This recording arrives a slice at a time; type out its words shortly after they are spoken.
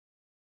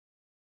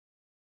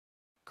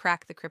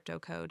crack the crypto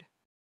code.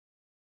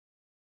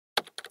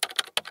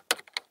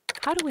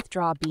 How to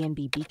withdraw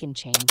BNB Beacon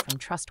Chain from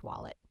Trust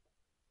Wallet.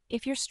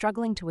 If you're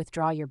struggling to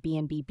withdraw your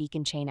BNB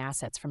Beacon Chain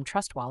assets from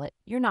Trust Wallet,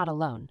 you're not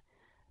alone.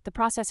 The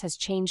process has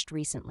changed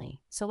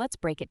recently, so let's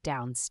break it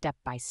down step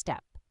by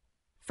step.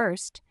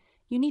 First,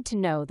 you need to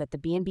know that the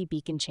BNB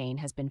Beacon Chain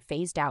has been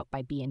phased out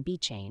by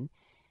BNB Chain,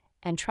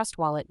 and Trust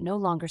Wallet no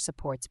longer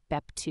supports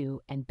BEP2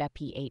 and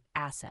BEP8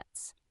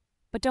 assets.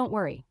 But don't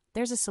worry,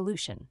 there's a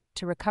solution.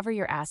 To recover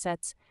your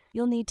assets,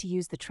 you'll need to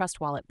use the Trust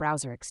Wallet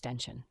browser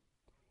extension.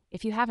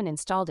 If you haven't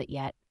installed it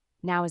yet,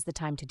 now is the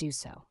time to do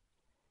so.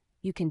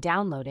 You can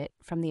download it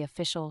from the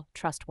official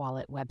Trust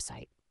Wallet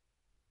website.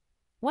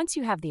 Once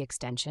you have the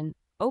extension,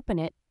 open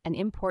it and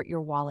import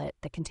your wallet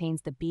that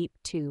contains the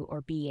BEP2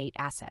 or B8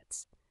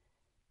 assets.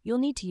 You'll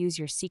need to use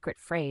your secret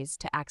phrase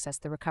to access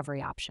the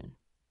recovery option.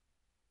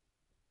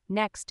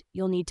 Next,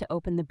 you'll need to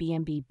open the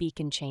BNB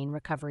Beacon Chain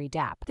Recovery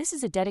dApp. This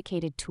is a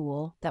dedicated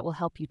tool that will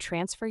help you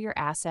transfer your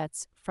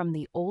assets from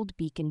the old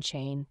Beacon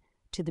Chain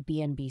to the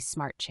BNB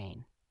Smart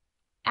Chain.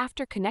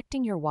 After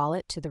connecting your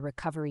wallet to the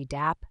recovery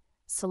dApp,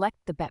 select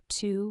the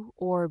BEP2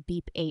 or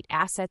BEP8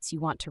 assets you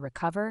want to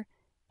recover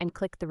and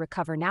click the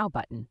Recover Now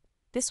button.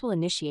 This will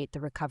initiate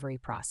the recovery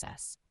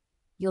process.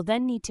 You'll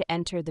then need to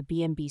enter the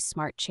BNB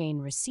Smart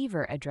Chain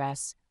receiver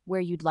address where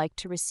you'd like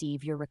to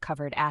receive your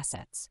recovered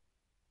assets.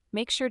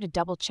 Make sure to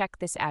double-check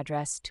this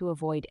address to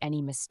avoid any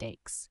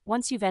mistakes.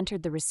 Once you've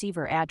entered the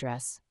receiver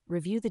address,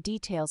 review the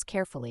details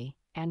carefully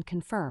and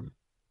confirm.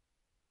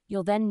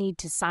 You'll then need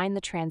to sign the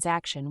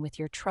transaction with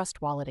your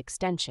Trust Wallet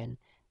extension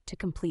to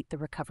complete the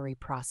recovery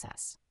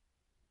process.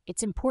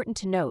 It's important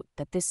to note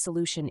that this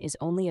solution is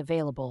only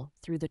available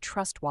through the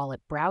Trust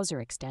Wallet browser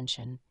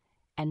extension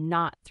and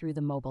not through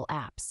the mobile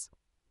apps.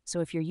 So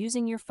if you're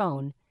using your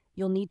phone,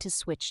 you'll need to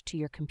switch to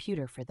your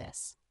computer for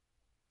this.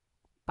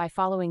 By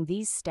following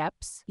these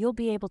steps, you'll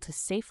be able to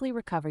safely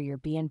recover your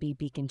BNB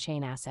Beacon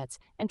Chain assets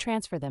and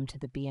transfer them to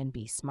the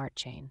BNB Smart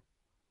Chain.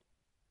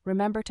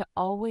 Remember to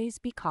always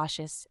be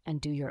cautious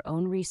and do your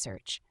own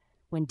research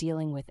when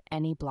dealing with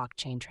any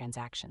blockchain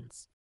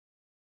transactions.